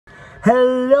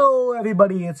Hello,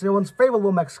 everybody. It's everyone's favorite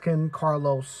little Mexican,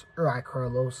 Carlos, or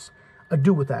ICarlos, a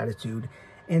dude with attitude.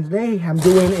 And today I'm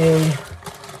doing a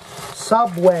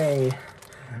Subway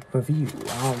review.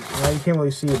 You can't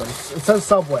really see it, but it says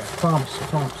Subway. I promise,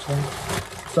 right?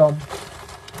 So,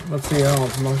 let's see.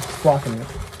 I'm blocking it.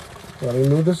 Let me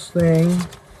move this thing.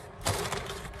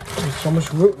 There's so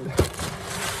much room.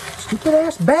 Stupid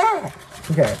ass bag.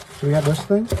 Okay, so we have this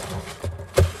thing.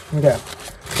 Okay,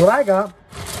 so what I got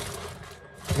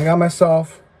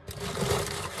myself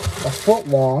a foot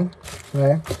long.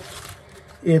 Okay,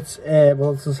 it's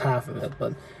well, this is half of it,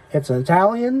 but it's an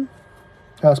Italian,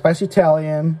 spicy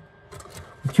Italian,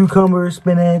 cucumber,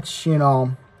 spinach, and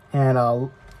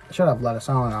should have lettuce.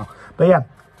 I don't know, but yeah,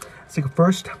 let's take a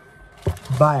first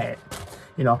bite.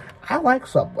 I like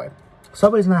Subway.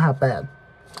 Subway's not that bad.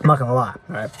 I'm not gonna lie,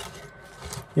 right?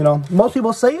 Most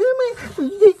people say, hey, man,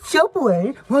 you eat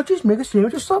Subway. Well, just make a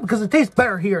sandwich or something because it tastes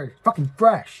better here. It's fucking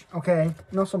fresh, okay?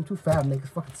 So I'm too fat to make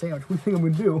this fucking sandwich. What do you think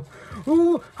I'm gonna do?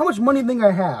 Ooh, how much money do you think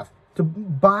I have to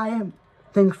buy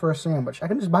things for a sandwich? I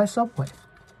can just buy Subway.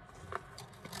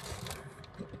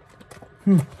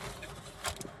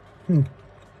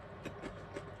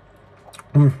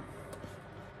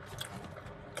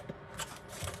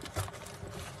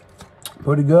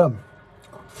 Pretty good.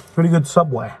 Pretty good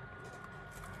Subway.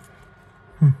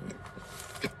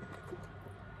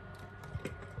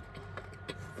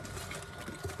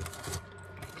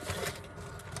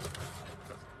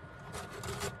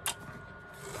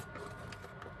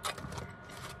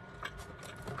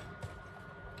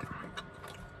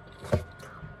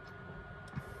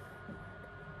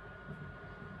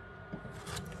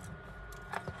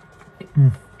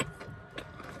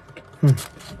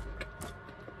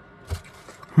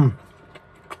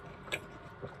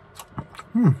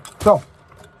 So,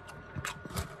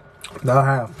 that I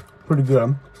have pretty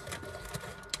good,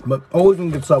 but always when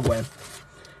you get Subway,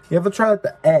 you have to try like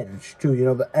the edge too.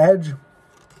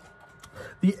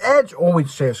 The edge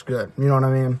always tastes good. You know what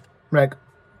I mean? Like,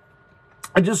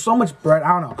 it's just so much bread.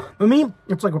 I don't know. For me,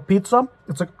 it's like a pizza.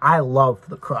 It's like I love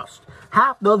the crust.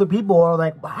 Half the other people are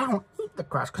like, well, I don't eat the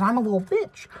crust because I'm a little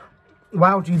bitch.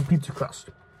 Why don't you eat pizza crust?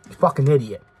 You fucking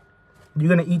idiot. I'm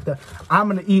gonna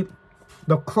eat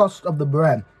the crust of the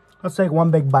bread. Let's take one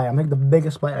big bite. I'll make the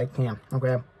biggest bite I can,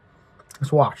 okay?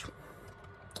 Let's watch.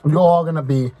 You're all gonna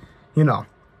be,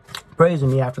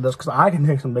 praising me after this because I can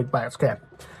take some big bites. Okay.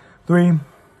 3,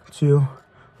 2,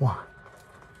 1.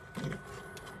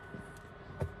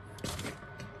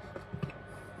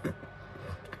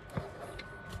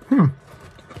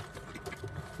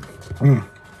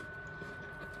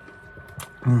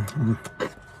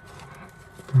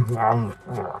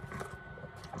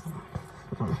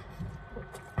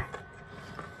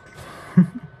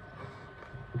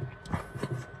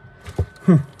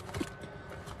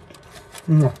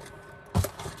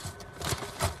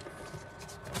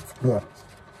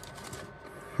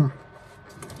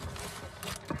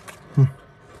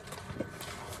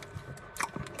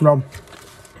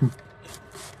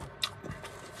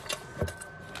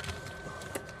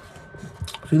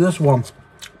 See this one?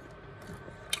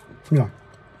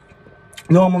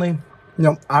 Normally,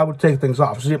 I would take things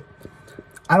off. See,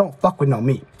 I don't fuck with no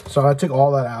meat, so I take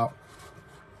all that out.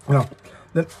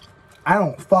 Then I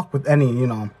don't fuck with any,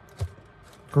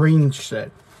 green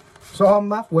shit. So I'm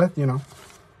left with,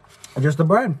 just the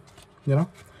bread,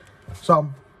 So,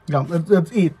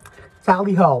 let's eat.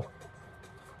 Tally ho.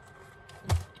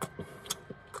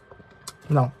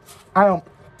 I don't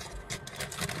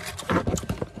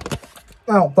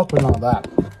fuck with all that.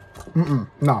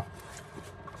 No.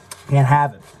 Can't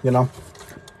have it, What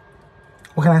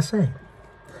can I say?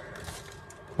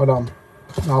 But,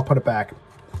 I'll put it back.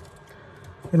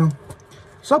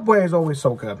 Subway is always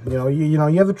so good.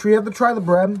 You have to try the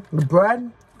bread. The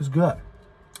bread is good.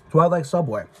 That's why I like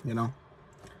Subway,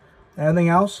 Everything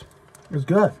else is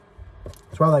good.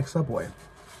 That's why I like Subway.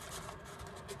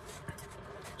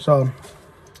 So,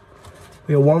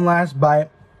 we have one last bite,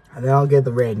 and then I'll get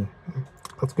the rating.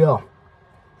 Let's go.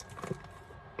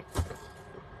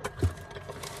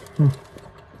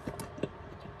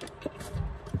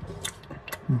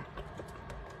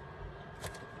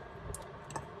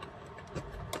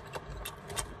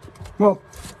 Well,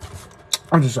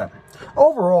 I'm just saying.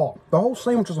 Overall, the whole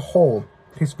sandwich as a whole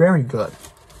tastes very good.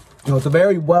 It's a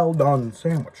very well done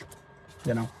sandwich.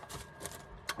 The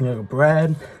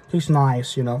bread tastes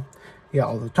nice. Yeah,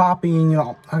 all the topping.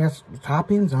 I guess the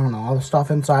toppings. I don't know, all the stuff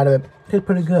inside of it tastes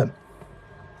pretty good.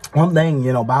 One thing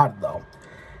about it though,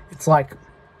 it's like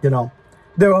there are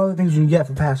other things you can get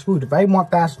for fast food. If I want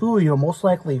fast food, most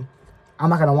likely I'm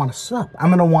not gonna want a sub.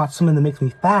 I'm gonna want something that makes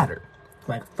me fatter.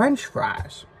 like French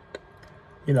fries,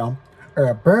 you know, or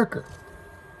a burger,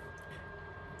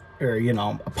 or, you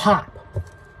know, a pop,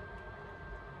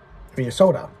 or a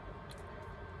soda,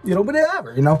 you know,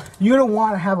 whatever, you know. You don't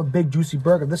want to have a big juicy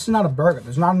burger. This is not a burger.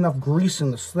 There's not enough grease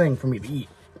in this thing for me to eat.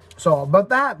 So, with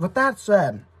that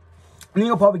said, I think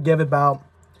I'll probably give it about,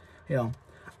 you know,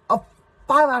 a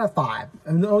 5 out of 5,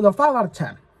 and no, 5 out of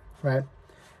 10, right?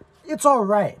 It's all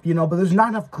right, you know, but there's not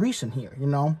enough grease in here, you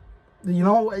know. You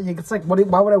know, it's like,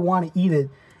 why would I want to eat it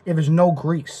if there's no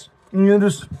grease? You know,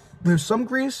 there's some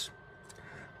grease,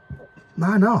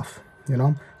 not enough, you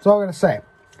know. That's all I gotta say.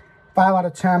 5 out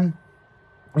of 10.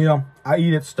 You know, I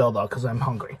eat it still though because I'm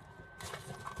hungry.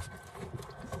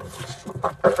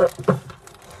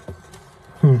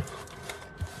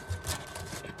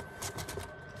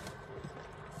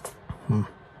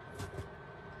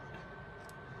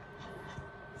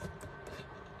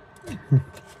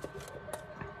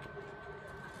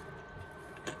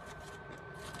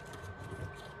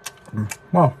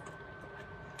 Well,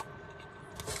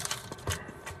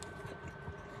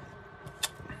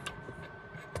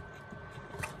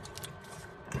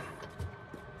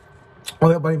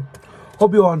 okay, buddy.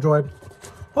 Hope you all enjoyed.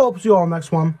 Hope to see you all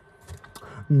next one.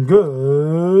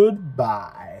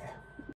 Goodbye.